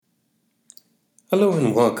Hello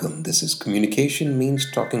and welcome. This is Communication Means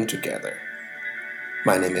Talking Together.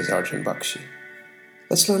 My name is Arjun Bakshi.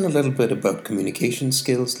 Let's learn a little bit about communication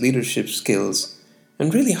skills, leadership skills,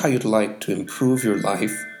 and really how you'd like to improve your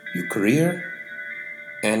life, your career,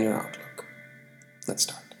 and your outlook. Let's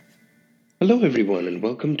start. Hello, everyone, and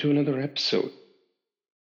welcome to another episode.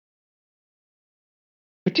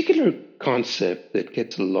 A particular concept that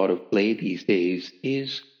gets a lot of play these days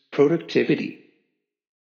is productivity.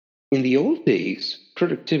 In the old days,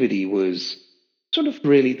 productivity was sort of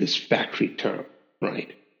really this factory term,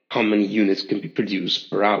 right? How many units can be produced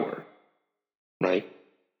per hour, right?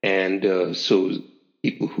 And so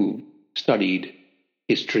people who studied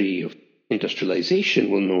history of industrialization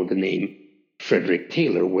will know the name Frederick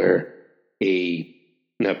Taylor, where a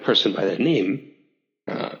person by that name,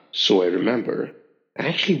 so I remember,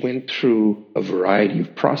 actually went through a variety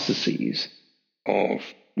of processes of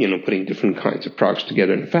putting different kinds of products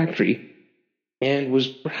together in a factory, and was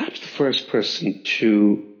perhaps the first person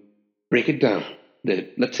to break it down.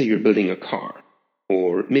 That, let's say you're building a car,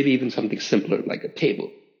 or maybe even something simpler like a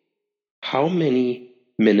table. How many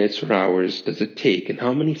minutes or hours does it take, and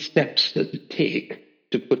how many steps does it take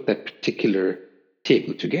to put that particular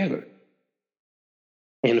table together?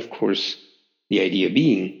 And of course, the idea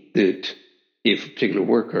being that if a particular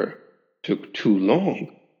worker took too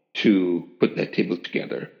long to put that table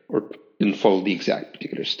together or didn't follow the exact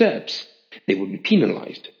particular steps, they would be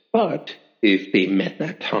penalized. But if they met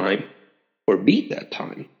that time or beat that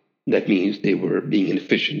time, that means they were being an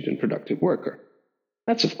efficient and productive worker.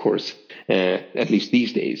 That's, of course, at least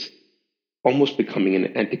these days, almost becoming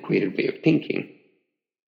an antiquated way of thinking,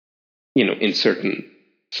 in certain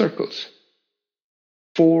circles.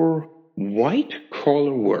 For white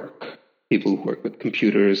collar work, people who work with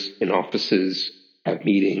computers in offices, have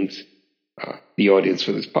meetings, the audience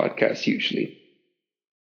for this podcast usually,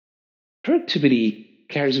 productivity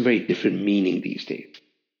carries a very different meaning these days.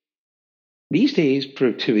 These days,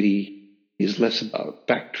 productivity is less about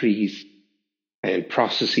factories and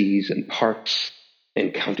processes and parts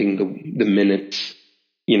and counting the minutes,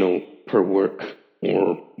 per work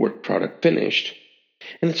or work product finished.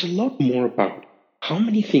 And it's a lot more about how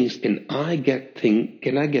many things can I get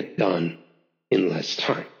done in less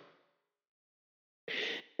time.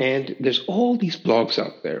 And there's all these blogs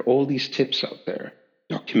out there, all these tips out there,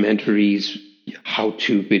 documentaries,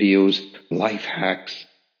 how-to videos, life hacks.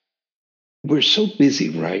 We're so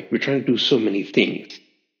busy, right? We're trying to do so many things.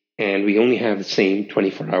 And we only have the same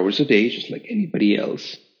 24 hours a day, just like anybody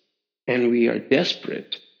else. And we are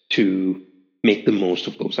desperate to make the most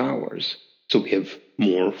of those hours. So we have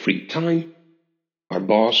more free time. Our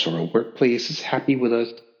boss or our workplace is happy with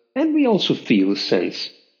us. And we also feel a sense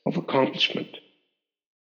of accomplishment.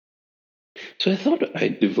 So I thought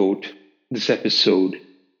I'd devote this episode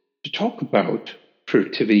to talk about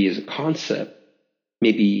productivity as a concept,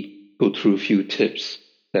 maybe go through a few tips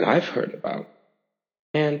that I've heard about,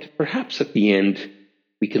 and perhaps at the end,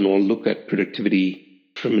 we can all look at productivity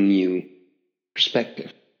from a new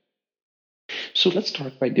perspective. So let's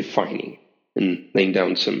start by defining and laying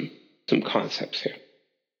down some concepts here.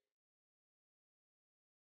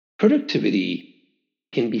 Productivity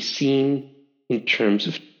can be seen in terms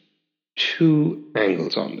of two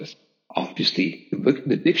angles on this. Obviously,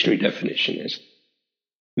 the dictionary definition is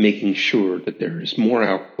making sure that there is more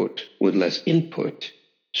output with less input,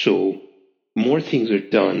 so more things are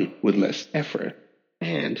done with less effort,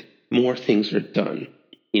 and more things are done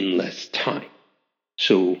in less time.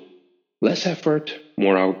 So less effort,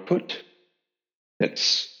 more output.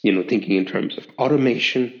 That's, thinking in terms of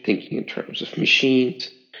automation, thinking in terms of machines,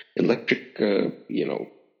 electric,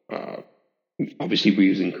 obviously, we're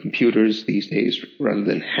using computers these days rather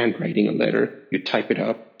than handwriting a letter. You type it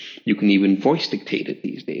up. You can even voice dictate it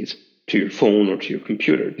these days to your phone or to your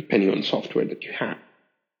computer, depending on the software that you have.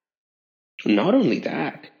 Not only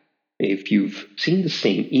that, if you've seen the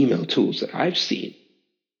same email tools that I've seen,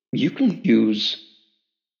 you can use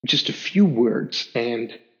just a few words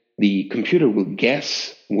and the computer will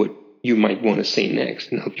guess what you might want to say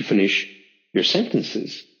next and help you finish your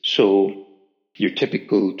sentences. So your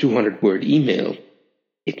typical 200-word email,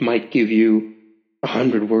 it might give you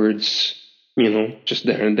 100 words, just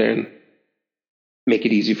there and then, make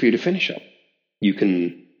it easy for you to finish up. You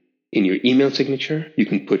can, in your email signature, you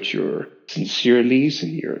can put your sincerelys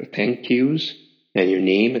and your thank yous and your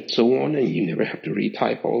name and so on, and you never have to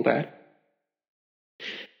retype all that.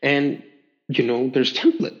 And, there's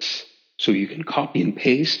templates. So you can copy and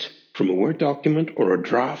paste from a Word document or a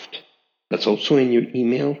draft that's also in your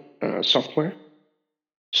email software.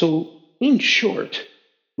 So, in short,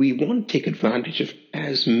 we want to take advantage of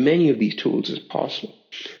as many of these tools as possible.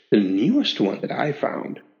 The newest one that I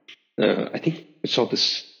found, I think I saw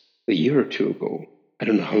this a year or two ago. I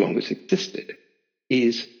don't know how long this existed,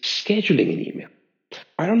 is scheduling an email.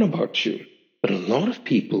 I don't know about you, but a lot of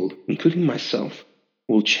people, including myself,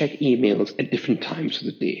 will check emails at different times of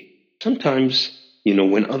the day. Sometimes,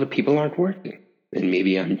 when other people aren't working, and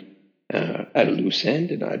maybe I'm at a loose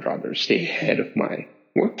end and I'd rather stay ahead of my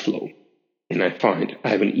workflow. And I find I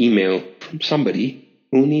have an email from somebody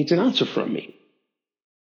who needs an answer from me.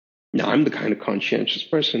 Now, I'm the kind of conscientious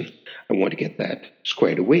person, I want to get that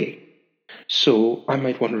squared away. So I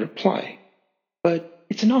might want to reply. But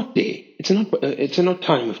it's an odd day. It's an odd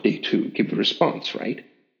time of day to give a response, right?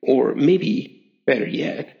 Or maybe, better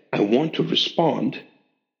yet, I want to respond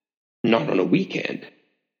not on a weekend,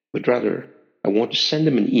 but rather I want to send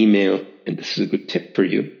them an email, and this is a good tip for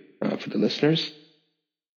you, for the listeners.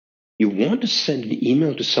 You want to send an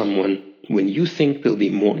email to someone when you think they'll be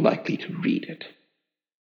more likely to read it.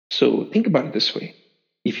 So think about it this way.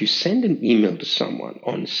 If you send an email to someone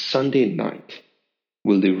on Sunday night,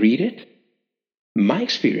 will they read it? My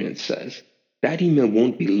experience says that email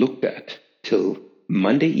won't be looked at till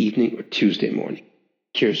Monday evening or Tuesday morning.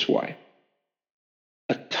 Here's why.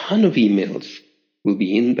 A ton of emails will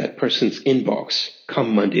be in that person's inbox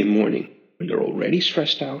come Monday morning when they're already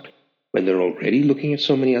stressed out, when they're already looking at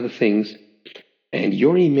so many other things, and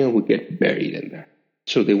your email will get buried in there.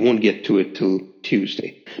 So they won't get to it till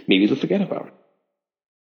Tuesday. Maybe they'll forget about it.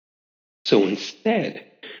 So instead,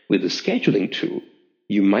 with the scheduling tool,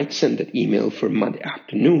 you might send that email for Monday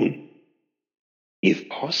afternoon, if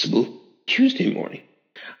possible, Tuesday morning.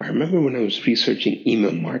 I remember when I was researching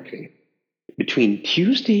email marketing, between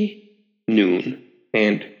Tuesday noon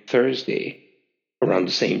and Thursday around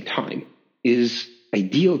the same time is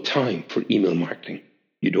ideal time for email marketing.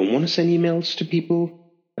 You don't want to send emails to people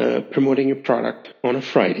promoting your product on a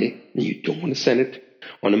Friday, and you don't want to send it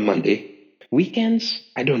on a Monday. Weekends,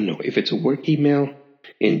 I don't know. If it's a work email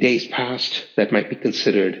in days past, that might be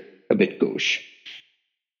considered a bit gauche.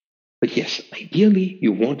 But yes, ideally,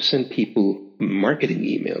 you want to send people a marketing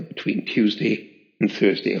email between Tuesday and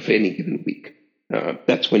Thursday of any given week.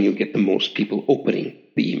 That's when you'll get the most people opening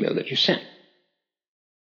the email that you sent.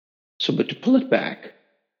 So, but to pull it back,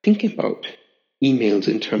 think about emails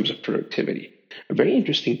in terms of productivity. A very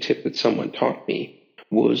interesting tip that someone taught me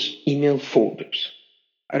was email folders.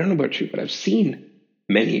 I don't know about you, but I've seen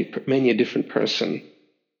many a different person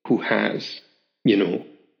who has,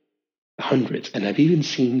 hundreds, and I've even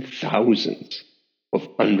seen thousands of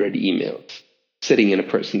unread emails sitting in a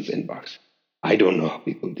person's inbox. I don't know how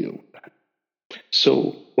people deal with that.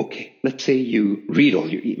 So, okay, let's say you read all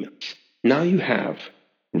your emails. Now you have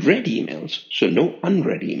read emails, so no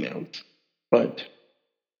unread emails, but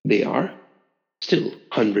they are still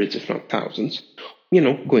hundreds, if not thousands,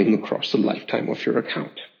 going across the lifetime of your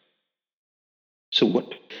account. So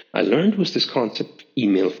what I learned was this concept of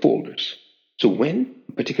email folders. So when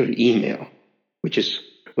a particular email, which is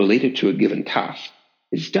related to a given task,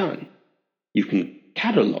 is done, you can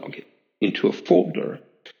catalog it into a folder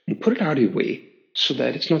and put it out of your way so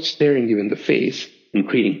that it's not staring you in the face and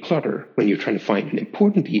creating clutter when you're trying to find an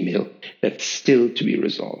important email that's still to be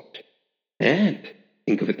resolved. And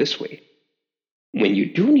think of it this way. When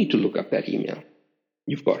you do need to look up that email,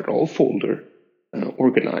 you've got it all folder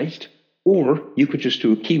organized, or you could just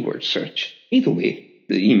do a keyword search. Either way,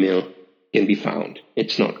 the email can be found.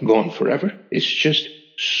 It's not gone forever. It's just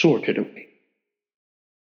sorted away.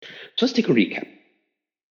 So let's take a recap.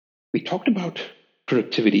 We talked about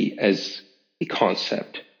productivity as a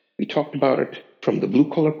concept. We talked about it from the blue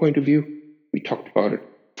collar point of view. We talked about it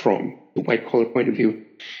from the white collar point of view.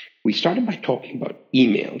 We started by talking about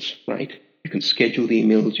emails, right? You can schedule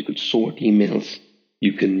emails, you can sort emails,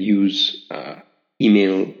 you can use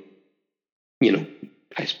email,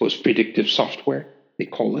 I suppose predictive software, they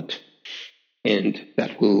call it. And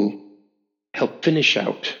that will help finish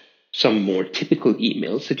out some more typical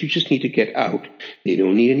emails that you just need to get out. They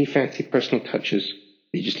don't need any fancy personal touches.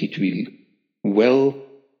 They just need to be well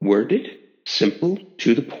worded, simple,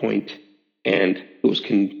 to the point, and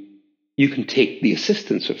you can take the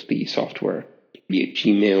assistance of the software, be it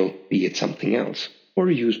Gmail, be it something else,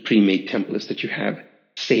 or use pre-made templates that you have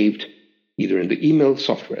saved either in the email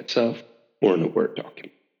software itself or in a Word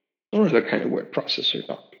document or other kind of word processor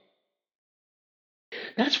document.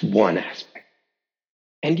 That's one aspect.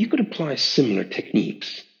 And you could apply similar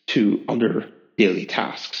techniques to other daily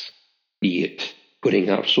tasks, be it putting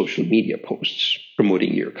out social media posts,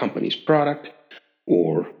 promoting your company's product,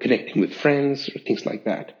 or connecting with friends, or things like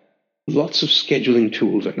that. Lots of scheduling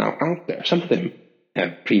tools are now out there. Some of them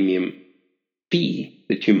have premium fee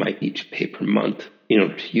that you might need to pay per month in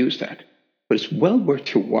order to use that. but it's well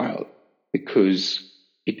worth your while because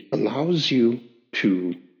it allows you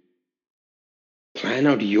to plan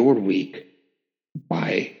out your week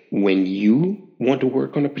by when you want to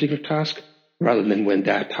work on a particular task rather than when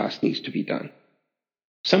that task needs to be done.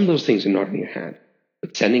 Some of those things are not in your hand,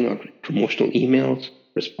 but sending out promotional emails,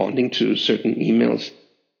 responding to certain emails,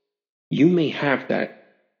 you may have that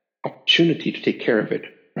opportunity to take care of it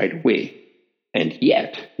right away. And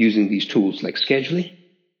yet, using these tools like scheduling,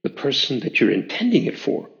 the person that you're intending it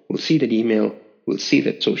for will see that email, will see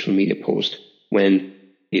that social media post when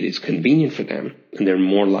it is convenient for them, and they're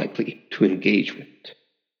more likely to engage with it.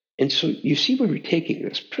 And so you see where we're taking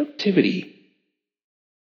this. Productivity,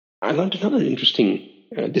 I learned another interesting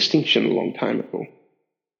distinction a long time ago.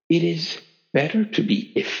 It is better to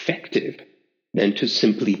be effective than to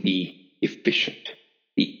simply be efficient.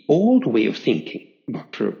 The old way of thinking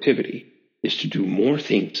about productivity is to do more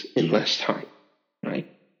things in less time, right?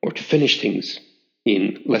 Or to finish things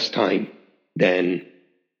in less time than,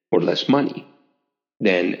 or less money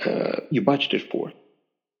than you budgeted for.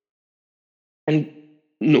 And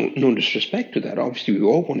no disrespect to that. Obviously, we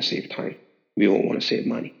all want to save time. We all want to save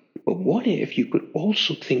money. But what if you could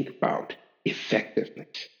also think about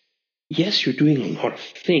effectiveness? Yes, you're doing a lot of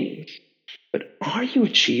things, but are you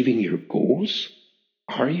achieving your goals?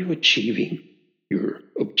 Are you achieving your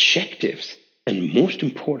objectives? And most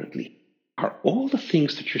importantly, are all the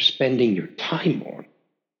things that you're spending your time on,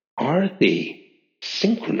 are they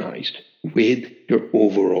synchronized with your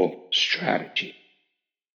overall strategy?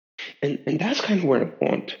 And that's kind of where I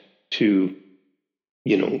want to,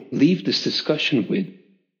 leave this discussion with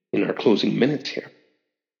in our closing minutes here.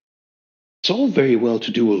 It's all very well to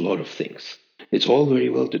do a lot of things. It's all very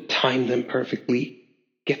well to time them perfectly,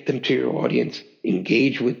 get them to your audience,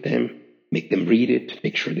 engage with them, make them read it,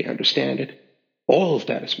 make sure they understand it. All of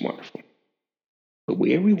that is wonderful. But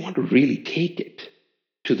where we want to really take it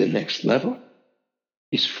to the next level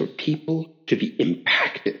is for people to be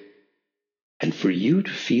impacted and for you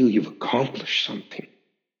to feel you've accomplished something.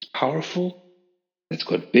 It's powerful, that's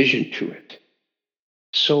got vision to it.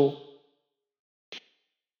 So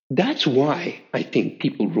that's why I think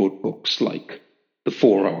people wrote books like The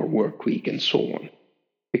 4-Hour Work Week and so on.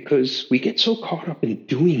 Because we get so caught up in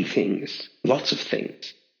doing things, lots of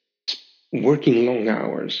things, working long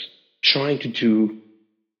hours, trying to do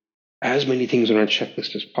as many things on our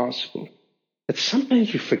checklist as possible, that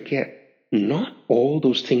sometimes we forget not all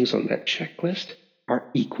those things on that checklist are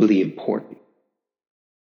equally important.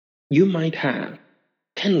 You might have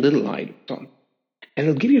 10 little items on, and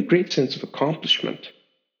it'll give you a great sense of accomplishment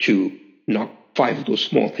to knock 5 of those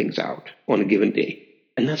small things out on a given day.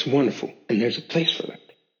 And that's wonderful, and there's a place for that.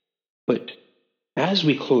 But as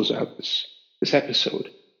we close out this episode,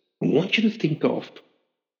 I want you to think of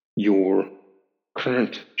your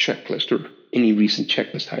current checklist or any recent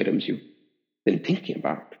checklist items you've been thinking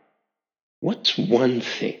about. What's one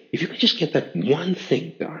thing? If you could just get that one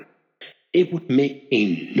thing done, it would make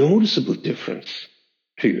a noticeable difference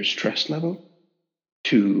to your stress level,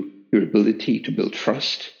 to your ability to build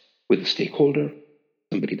trust with a stakeholder,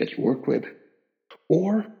 somebody that you work with,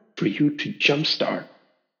 or for you to jumpstart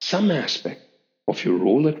some aspect of your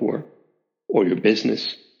role at work or your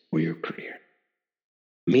business or your career.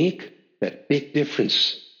 Make that big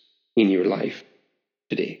difference in your life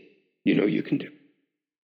today. You know you can do.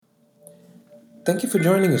 Thank you for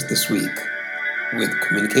joining us this week with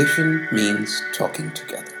Communication Means Talking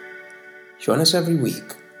Together. Join us every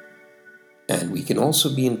week, and we can also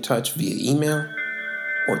be in touch via email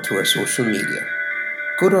or through our social media.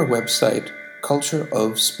 Go to our website,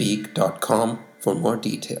 cultureofspeak.com, for more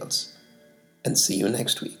details. And see you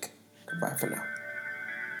next week. Goodbye for now.